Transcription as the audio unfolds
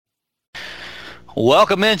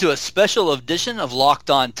Welcome into a special edition of Locked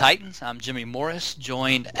On Titans. I'm Jimmy Morris,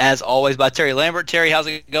 joined as always by Terry Lambert. Terry, how's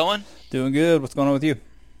it going? Doing good. What's going on with you?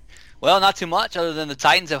 Well, not too much other than the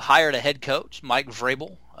Titans have hired a head coach. Mike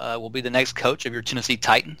Vrabel will be the next coach of your Tennessee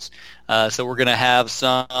Titans. So we're going to have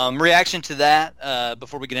some reaction to that.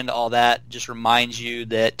 Before we get into all that, just remind you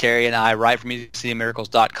that Terry and I write for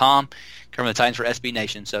MusicCityMiracles.com, covering the Titans for SB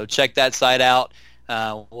Nation. So check that site out.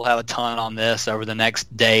 We'll have a ton on this over the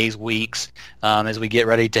next days, weeks, as we get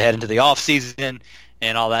ready to head into the off season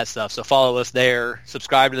and all that stuff. So follow us there.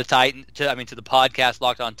 Subscribe to the to the podcast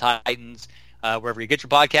Locked On Titans, wherever you get your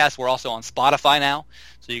podcasts. We're also on Spotify now,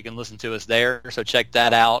 so you can listen to us there. So check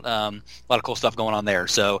that out. A lot of cool stuff going on there.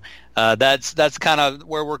 So that's kind of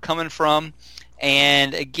where we're coming from.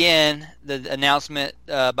 And again, the announcement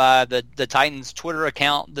by the Titans Twitter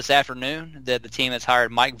account this afternoon that the team has hired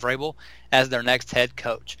Mike Vrabel as their next head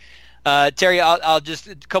coach. Terry, I'll just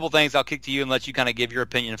a couple things I'll kick to you and let you kind of give your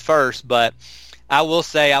opinion first. But I will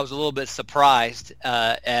say I was a little bit surprised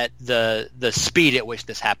at the speed at which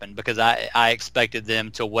this happened, because I expected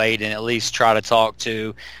them to wait and at least try to talk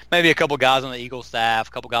to maybe a couple guys on the Eagles staff,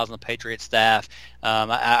 a couple guys on the Patriots staff.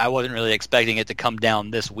 I wasn't really expecting it to come down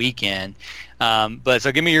this weekend. But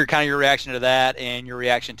so give me your reaction to that and your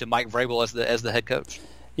reaction to Mike Vrabel as the head coach.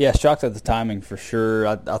 Yeah, shocked at the timing for sure.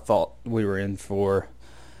 I thought we were in for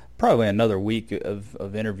probably another week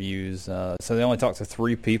of interviews. So they only talked to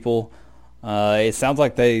 3 people. It sounds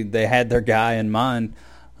like they had their guy in mind.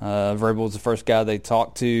 Vrabel was the first guy they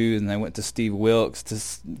talked to, and they went to Steve Wilks to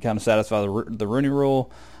kind of satisfy the Rooney Rule.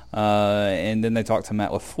 And then they talked to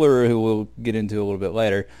Matt LaFleur, who we'll get into a little bit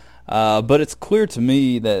later. But it's clear to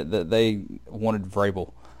me that they wanted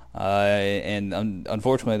Vrabel. And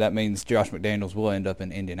unfortunately, that means Josh McDaniels will end up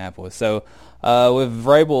in Indianapolis. So with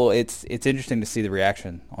Vrabel, it's interesting to see the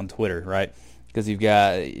reaction on Twitter, right? Because you've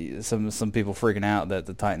got some people freaking out that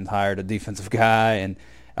the Titans hired a defensive guy, and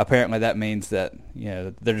apparently that means that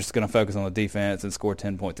they're just going to focus on the defense and score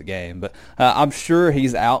 10 points a game. But I'm sure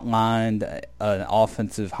he's outlined an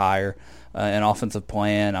offensive hire, an offensive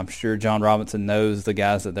plan. I'm sure John Robinson knows the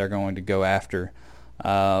guys that they're going to go after.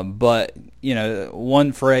 But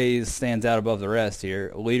one phrase stands out above the rest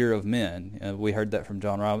here: leader of men. We heard that from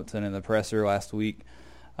John Robinson in the presser last week.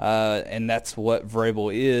 And that's what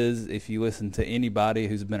Vrabel is if you listen to anybody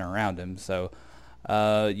who's been around him. So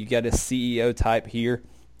you got a CEO type here.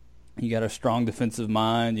 You got a strong defensive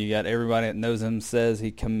mind. You got everybody that knows him says he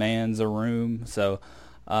commands a room. So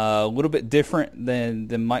a little bit different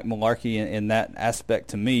than Mike Mularkey in that aspect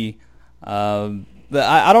to me. But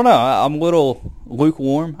I don't know. I'm a little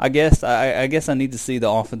lukewarm, I guess. I guess I need to see the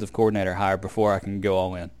offensive coordinator hire before I can go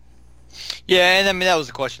all in. Yeah, and I mean that was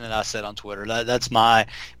the question that I said on Twitter. That's my.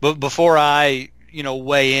 But before I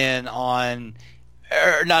weigh in on,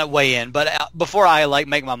 or not weigh in, but before I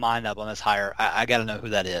make my mind up on this hire, I got to know who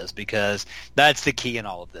that is, because that's the key in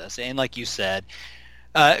all of this. And like you said,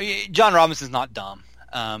 John Robinson's not dumb.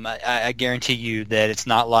 I guarantee you that it's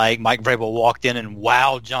not like Mike Vrabel walked in and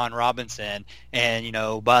wowed John Robinson, and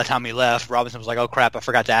by the time he left, Robinson was like, "Oh crap, I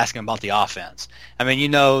forgot to ask him about the offense." I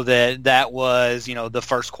mean, that was the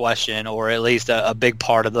first question, or at least a big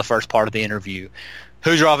part of the first part of the interview.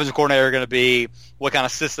 Who's your offensive coordinator going to be? What kind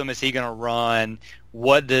of system is he going to run?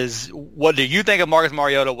 What do you think of Marcus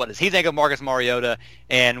Mariota? What does he think of Marcus Mariota?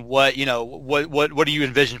 And what do you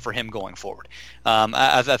envision for him going forward?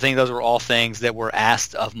 I think those were all things that were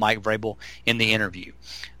asked of Mike Vrabel in the interview.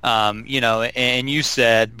 And you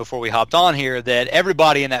said before we hopped on here that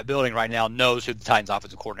everybody in that building right now knows who the Titans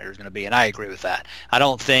offensive coordinator is going to be, and I agree with that. I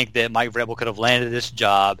don't think that Mike Vrabel could have landed this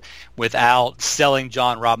job without selling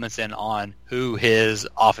John Robinson on who his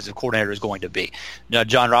offensive coordinator is going to be.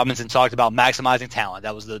 John Robinson talked about maximizing talent.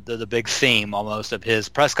 That was the big theme almost of his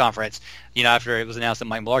press conference, after it was announced that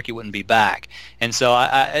Mike Mularkey wouldn't be back. And so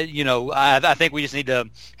I think we just need to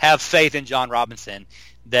have faith in John Robinson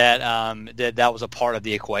that was a part of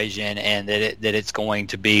the equation, and that it's going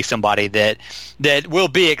to be somebody that we'll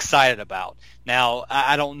be excited about. Now,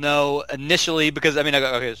 I don't know initially, because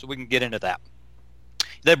okay, so we can get into that.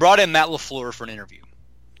 They brought in Matt LaFleur for an interview.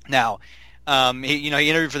 Now, he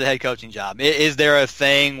interviewed for the head coaching job. Is there a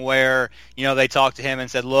thing where they talked to him and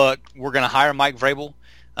said, "Look, we're going to hire Mike Vrabel.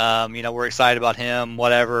 We're excited about him.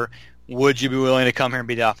 Whatever. Would you be willing to come here and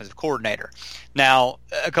be the offensive coordinator?" Now,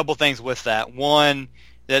 a couple things with that. One,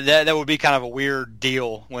 that would be kind of a weird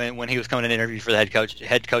deal when he was coming to interview for the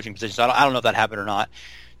head coaching position. So I don't know if that happened or not.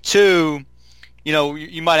 Two,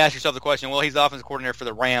 you might ask yourself the question, well, he's the offensive coordinator for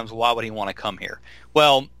the Rams. Why would he want to come here?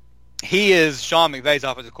 Well, he is Sean McVay's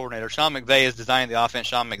offensive coordinator. Sean McVay is designing the offense.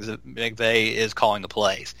 Sean McVay is calling the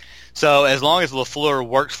plays. So as long as LaFleur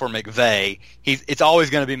works for McVay, it's always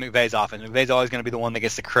going to be McVay's offense. McVay's always going to be the one that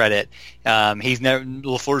gets the credit.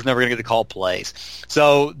 LaFleur's never going to get to call plays.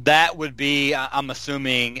 So that would be, I'm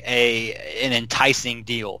assuming, an enticing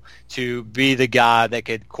deal to be the guy that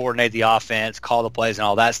could coordinate the offense, call the plays, and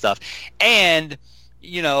all that stuff. And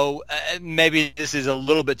maybe this is a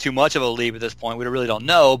little bit too much of a leap at this point. We really don't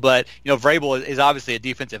know, but Vrabel is obviously a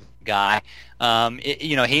defensive guy.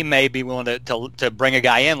 He may be willing to bring a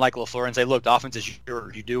guy in like LaFleur and say, "Look, the offense is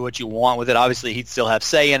yours. You do what you want with it." Obviously, he'd still have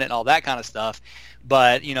say in it and all that kind of stuff,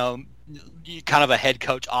 but kind of a head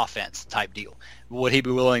coach offense type deal. Would he be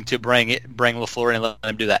willing to bring LaFleur in and let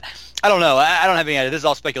him do that? I don't know. I don't have any idea. This is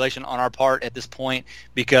all speculation on our part at this point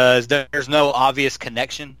because there's no obvious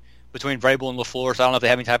connection between Vrabel and LaFleur, so I don't know if they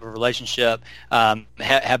have any type of relationship.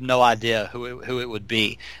 Have no idea who it would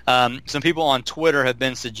be. Some people on Twitter have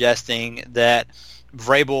been suggesting that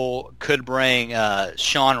Vrabel could bring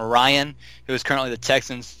Sean Ryan, who is currently the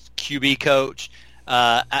Texans QB coach.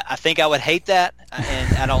 I think I would hate that,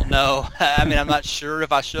 and I don't know. I mean, I'm not sure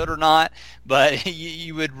if I should or not, but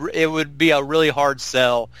it would be a really hard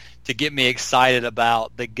sell to get me excited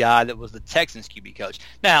about the guy that was the Texans QB coach.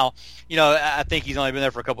 Now, I think he's only been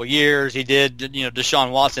there for a couple of years. He did,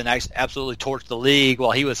 Deshaun Watson absolutely torched the league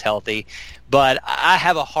while he was healthy. But I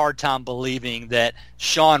have a hard time believing that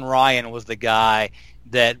Sean Ryan was the guy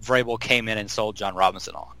that Vrabel came in and sold John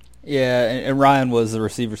Robinson on. Yeah, and Ryan was the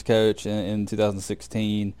receivers coach in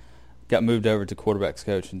 2016, got moved over to quarterbacks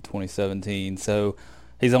coach in 2017. So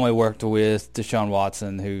he's only worked with Deshaun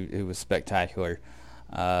Watson, who was spectacular.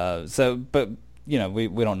 But we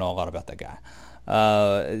don't know a lot about that guy.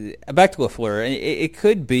 Back to LaFleur, it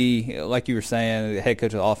could be like you were saying, the head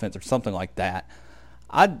coach of the offense or something like that.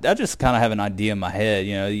 I just kind of have an idea in my head.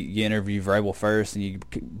 You interview Vrabel first, and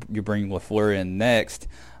you bring LaFleur in next,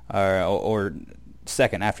 or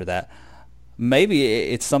second after that. Maybe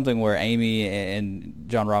it's something where Amy and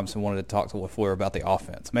John Robinson wanted to talk to LaFleur about the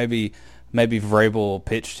offense. Maybe Vrabel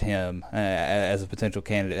pitched him as a potential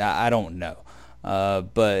candidate. I don't know.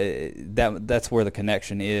 But that's where the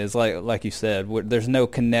connection is. Like you said, there's no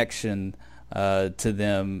connection to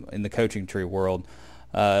them in the coaching tree world.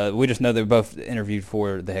 We just know they both interviewed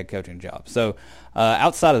for the head coaching job. So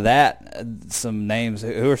outside of that, some names.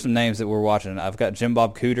 Who are some names that we're watching? I've got Jim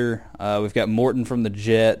Bob Cooter. We've got Morton from the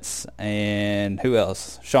Jets, and who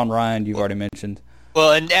else? Sean Ryan, you've already mentioned.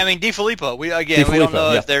 Well, and I mean DeFilippo. We don't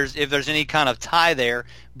know if there's any kind of tie there,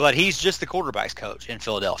 but he's just the quarterbacks coach in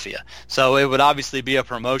Philadelphia, so it would obviously be a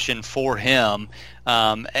promotion for him.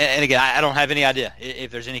 And again, I don't have any idea if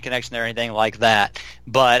there's any connection there or anything like that.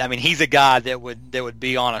 But I mean, he's a guy that would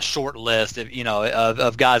be on a short list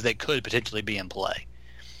of guys that could potentially be in play.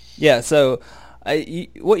 Yeah. So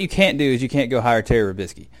what you can't do is you can't go hire Terry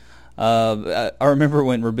Robisky. I remember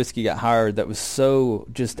when Robisky got hired, that was so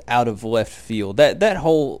just out of left field. That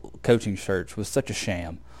whole coaching search was such a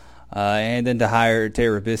sham. And then to hire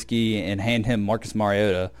Terry Robisky and hand him Marcus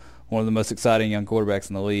Mariota, one of the most exciting young quarterbacks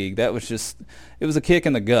in the league, it was a kick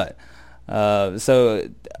in the gut. So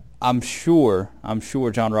I'm sure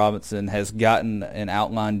John Robinson has gotten an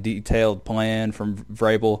outlined, detailed plan from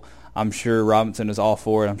Vrabel. I'm sure Robinson is all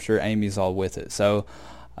for it. I'm sure Amy's all with it. So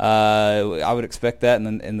I would expect that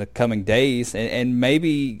in the coming days, and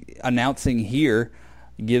maybe announcing here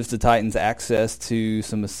gives the Titans access to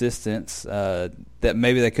some assistants that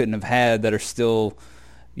maybe they couldn't have had that are still,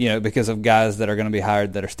 because of guys that are going to be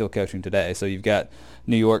hired that are still coaching today. So you've got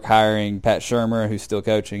New York hiring Pat Shurmur, who's still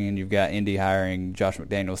coaching, and you've got Indy hiring Josh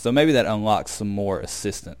McDaniels. So maybe that unlocks some more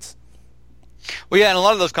assistants. Well, yeah, and a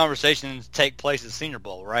lot of those conversations take place at the Senior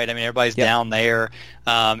Bowl, right? I mean, everybody's down there,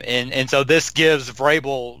 and so this gives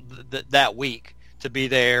Vrabel that week to be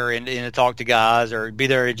there and to talk to guys or be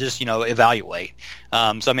there and just evaluate. So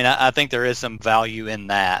I mean, I think there is some value in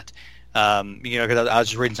that. Because I was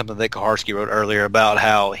just reading something that Kaharski wrote earlier about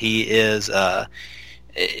how he is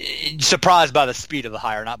surprised by the speed of the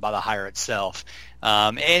hire, not by the hire itself.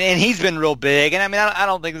 And he's been real big. And I mean, I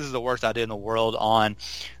don't think this is the worst idea in the world on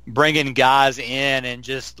bringing guys in and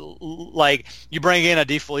just like you bring in a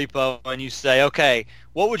DeFilippo and you say, okay,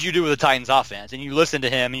 what would you do with the Titans offense? And you listen to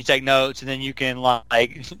him and you take notes and then you can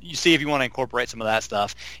you see if you want to incorporate some of that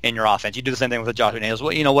stuff in your offense. You do the same thing with Josh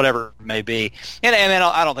McDaniels, whatever it may be. And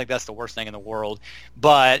I don't think that's the worst thing in the world.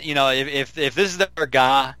 But, if this is their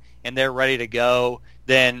guy and they're ready to go,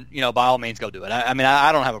 then by all means go do it. I mean,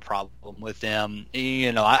 I don't have a problem with them.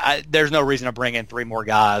 There's no reason to bring in three more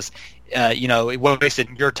guys it wasted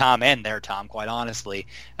your time and their time, quite honestly,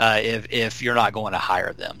 if you're not going to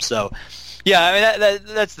hire them. So, yeah, I mean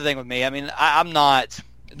that's the thing with me. I mean, I'm not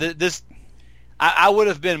this. I would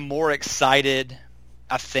have been more excited,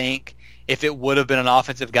 I think, if it would have been an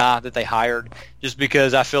offensive guy that they hired, just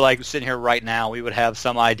because I feel like sitting here right now we would have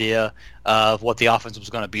some idea of what the offense was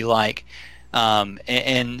going to be like.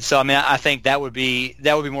 And so, I mean, I think that would be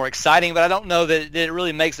more exciting, but I don't know that it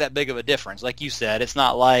really makes that big of a difference. Like you said, it's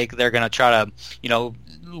not like they're going to try to,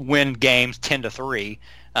 win games 10-3.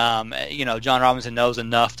 John Robinson knows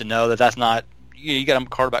enough to know that that's not. You got a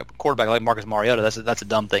quarterback like Marcus Mariota. That's a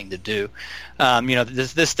dumb thing to do.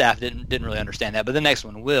 This staff didn't really understand that, but the next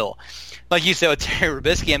one will. Like you said with Terry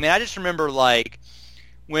Robisky, I mean, I just remember like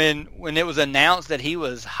when it was announced that he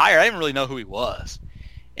was hired, I didn't really know who he was,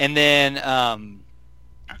 and then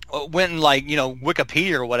went and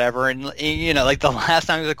Wikipedia or whatever, and like the last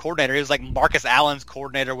time he was a coordinator, he was like Marcus Allen's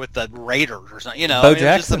coordinator with the Raiders or something. Bo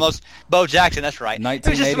Jackson. Bo Jackson, that's right.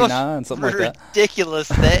 1989, something like that. Ridiculous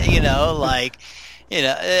thing,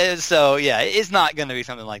 So yeah, it's not going to be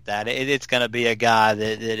something like that. It's going to be a guy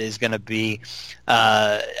that is going to be.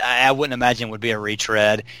 I wouldn't imagine would be a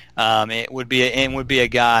retread. It would be a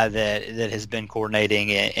guy that has been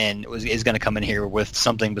coordinating and is going to come in here with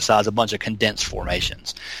something besides a bunch of condensed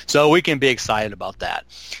formations. So we can be excited about that.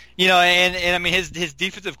 And I mean his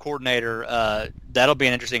defensive coordinator, that'll be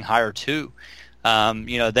an interesting hire too.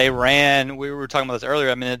 They ran. We were talking about this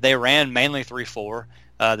earlier. I mean, they ran mainly 3-4.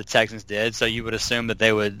 The Texans did, so you would assume that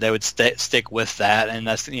they would stick with that, and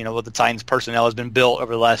that's what the Titans personnel has been built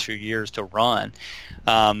over the last few years to run.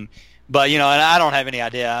 But and I don't have any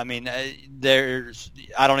idea. I mean,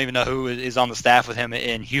 I don't even know who is on the staff with him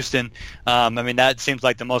in Houston. I mean, that seems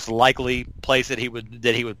like the most likely place that he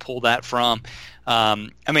would pull that from. I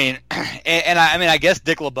mean, I guess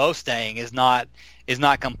Dick LeBeau staying is not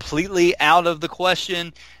completely out of the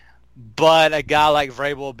question. But a guy like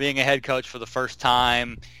Vrabel being a head coach for the first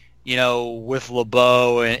time, with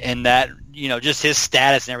LeBeau and that, just his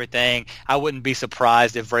status and everything, I wouldn't be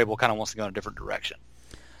surprised if Vrabel kind of wants to go in a different direction.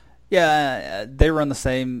 Yeah, they run the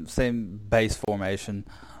same base formation,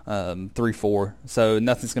 3-4. So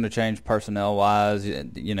nothing's going to change personnel-wise.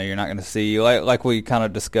 You're not going to see, like we kind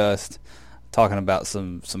of discussed, talking about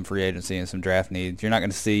some free agency and some draft needs. You're not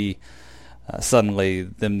going to see suddenly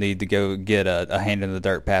them need to go get a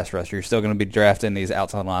hand-in-the-dirt pass rusher. You're still going to be drafting these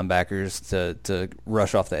outside linebackers to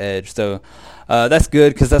rush off the edge. So that's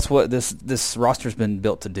good because that's what this roster's been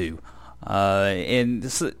built to do. And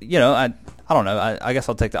this, I don't know. I guess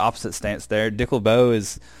I'll take the opposite stance there. Dick LeBeau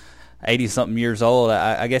is 80-something years old.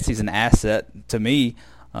 I guess he's an asset to me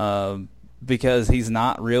because he's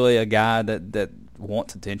not really a guy that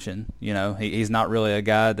wants attention. He's not really a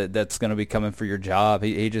guy that's going to be coming for your job.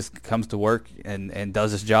 He just comes to work and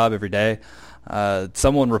does his job every day.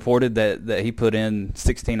 Someone reported that he put in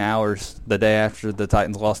 16 hours the day after the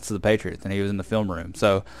Titans lost to the Patriots, and he was in the film room.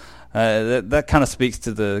 So that kind of speaks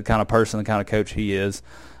to the kind of person, the kind of coach he is.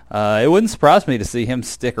 It wouldn't surprise me to see him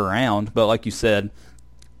stick around, but like you said,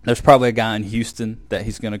 there's probably a guy in Houston that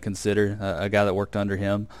he's going to consider, a guy that worked under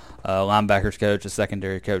him, a linebackers coach, a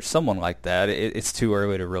secondary coach, someone like that. It's too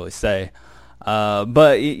early to really say.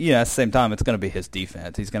 But, at the same time, it's going to be his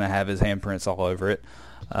defense. He's going to have his handprints all over it.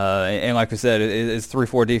 And like I said, it's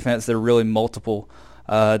 3-4 defense. They're really multiple.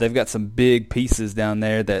 They've got some big pieces down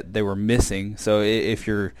there that they were missing. So if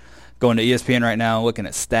you're going to ESPN right now looking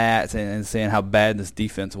at stats and seeing how bad this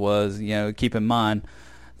defense was, keep in mind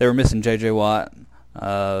they were missing J.J. Watt.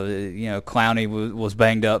 Clowney was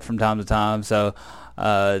banged up from time to time, so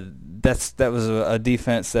that was a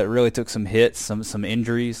defense that really took some hits, some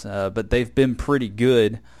injuries, but they've been pretty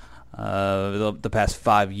good the past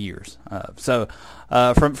 5 years. So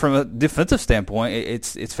from a defensive standpoint,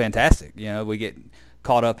 it's fantastic. We get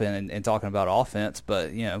caught up in talking about offense,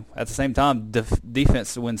 but at the same time,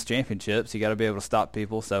 defense wins championships. You got to be able to stop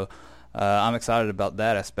people. So I'm excited about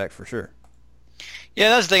that aspect for sure. Yeah,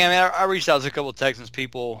 that's the thing. I mean, I reached out to a couple of Texans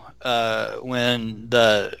people when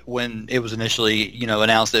it was initially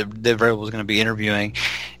announced that Vrabel was going to be interviewing,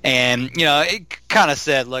 and it kind of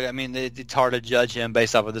said, look, I mean, it's hard to judge him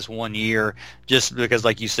based off of this 1 year, just because,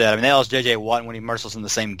 like you said, I mean, they lost J.J. Watt and Wendy Merciless in the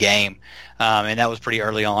same game, and that was pretty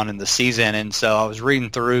early on in the season, and so I was reading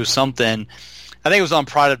through something. I think it was on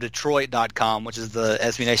prideofdetroit.com, which is the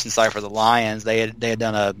SB Nation site for the Lions. They had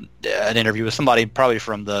done an interview with somebody probably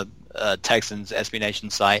from the Texans SB Nation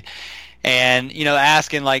site, and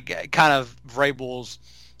asking like kind of Vrabel's,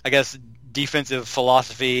 I guess, defensive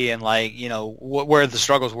philosophy and where the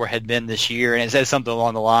struggles had been this year, and it says something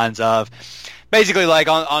along the lines of basically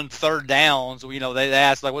on third downs, they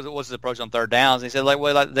asked what's his approach on third downs, and he said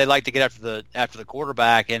they like to get after the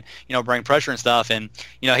quarterback and bring pressure and stuff, and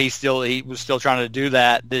he was still trying to do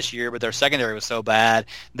that this year, but their secondary was so bad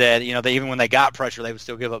that they, even when they got pressure, they would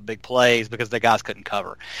still give up big plays because the guys couldn't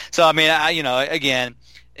cover. So I mean, again,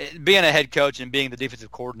 being a head coach and being the defensive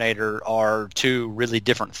coordinator are two really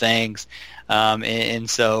different things. And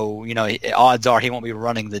so, odds are he won't be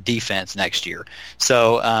running the defense next year.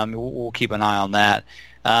 So we'll keep an eye on that.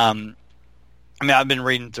 I've been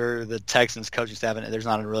reading through the Texans coaching staff, and there's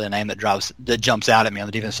not really a name that jumps out at me on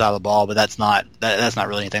the defensive side of the ball, but that's not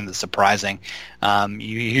really anything that's surprising.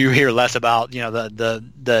 You hear less about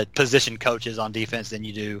the position coaches on defense than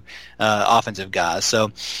you do offensive guys.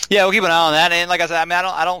 So yeah, we'll keep an eye on that. And like I said,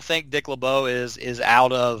 I don't think Dick LeBeau is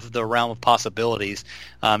out of the realm of possibilities.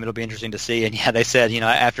 It'll be interesting to see. And yeah, they said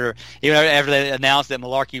after they announced that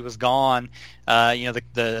Mularkey was gone,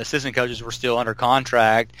 the assistant coaches were still under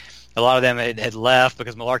contract. A lot of them had left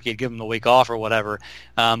because Mularkey had given them the week off or whatever.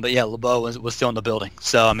 But yeah, LeBeau was still in the building.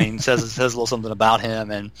 So I mean, says a little something about him,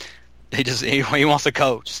 and he wants to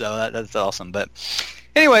coach. So that's awesome. But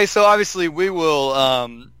anyway, so obviously we will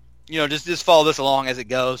just follow this along as it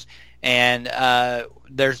goes. And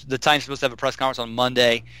there's the Titans supposed to have a press conference on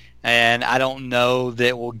Monday, and I don't know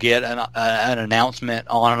that we'll get an announcement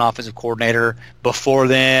on an offensive coordinator before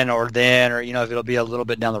then, or if it'll be a little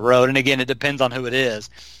bit down the road. And again, it depends on who it is.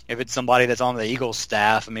 If it's somebody that's on the Eagles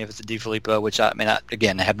staff, if it's a DeFilippo, which I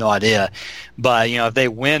have no idea. But if they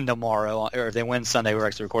win tomorrow, or if they win Sunday, we're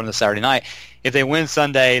actually recording this Saturday night. If they win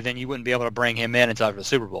Sunday, then you wouldn't be able to bring him in until after the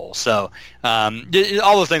Super Bowl. So all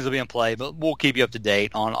those things will be in play, but we'll keep you up to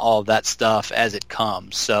date on all of that stuff as it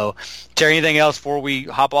comes. So, Terry, anything else before we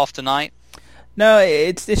hop off tonight? No,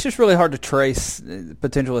 it's just really hard to trace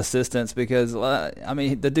potential assistants because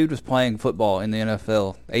the dude was playing football in the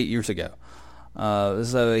NFL 8 years ago.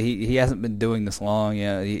 So he hasn't been doing this long.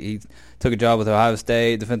 He took a job with Ohio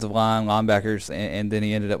State, defensive line, linebackers, and then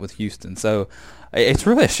he ended up with Houston. So it's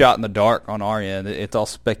really a shot in the dark on our end. It's all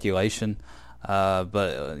speculation.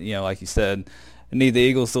 But like you said, need the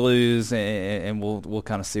Eagles to lose, and we'll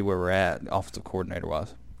kind of see where we're at offensive coordinator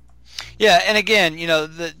wise. Yeah, and again,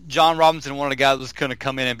 John Robinson, one of the guys was going to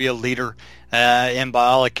come in and be a leader, and by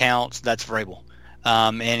all accounts, that's Vrabel.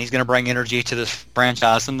 And he's going to bring energy to this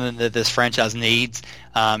franchise, something that this franchise needs.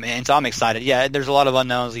 And so I'm excited. Yeah, there's a lot of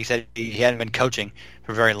unknowns. He said he hadn't been coaching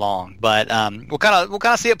for very long, but we'll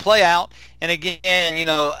kind of see it play out. And again,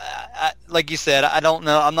 like you said, I don't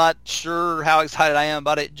know. I'm not sure how excited I am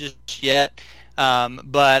about it just yet.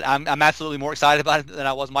 But I'm absolutely more excited about it than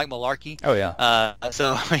I was Mike Mularkey. Oh yeah.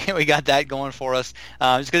 So we got that going for us.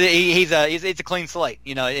 Just because it's a clean slate.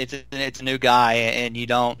 It's a new guy, and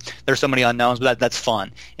there's so many unknowns, but that's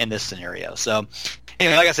fun in this scenario. So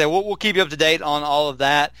anyway, like I said, we'll keep you up to date on all of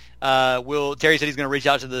that. Terry said he's going to reach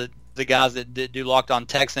out to the guys that do Locked On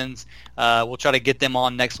Texans. We'll try to get them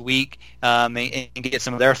on next week and get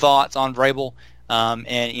some of their thoughts on Vrabel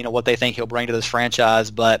and what they think he'll bring to this franchise.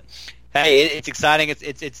 But hey, it's exciting.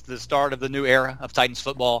 It's the start of the new era of Titans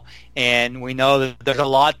football, and we know that there's a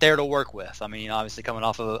lot there to work with. Obviously coming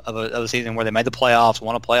off of a season where they made the playoffs,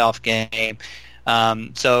 won a playoff game.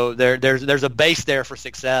 So there's a base there for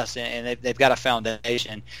success, and they've got a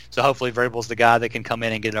foundation. So hopefully Vrabel's the guy that can come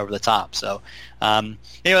in and get it over the top. So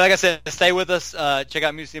anyway, like I said, stay with us. Check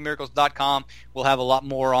out musicandmiracles.com. We'll have a lot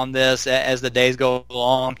more on this as the days go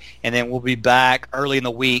along, and then we'll be back early in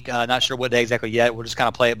the week. Not sure what day exactly yet. We'll just kind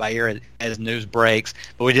of play it by ear as news breaks.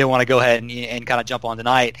 But we did want to go ahead and kind of jump on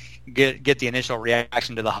tonight, get the initial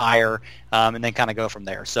reaction to the hire, and then kind of go from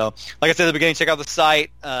there. So, like I said at the beginning, check out the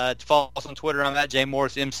site. Follow us on Twitter. I'm at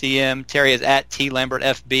JMorrisMCM. Terry is at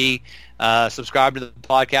TLambertFB. Subscribe to the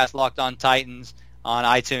podcast Locked On Titans on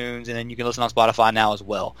iTunes, and then you can listen on Spotify now as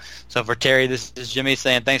well. So for Terry, this is Jimmy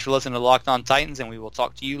saying thanks for listening to Locked On Titans, and we will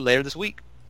talk to you later this week.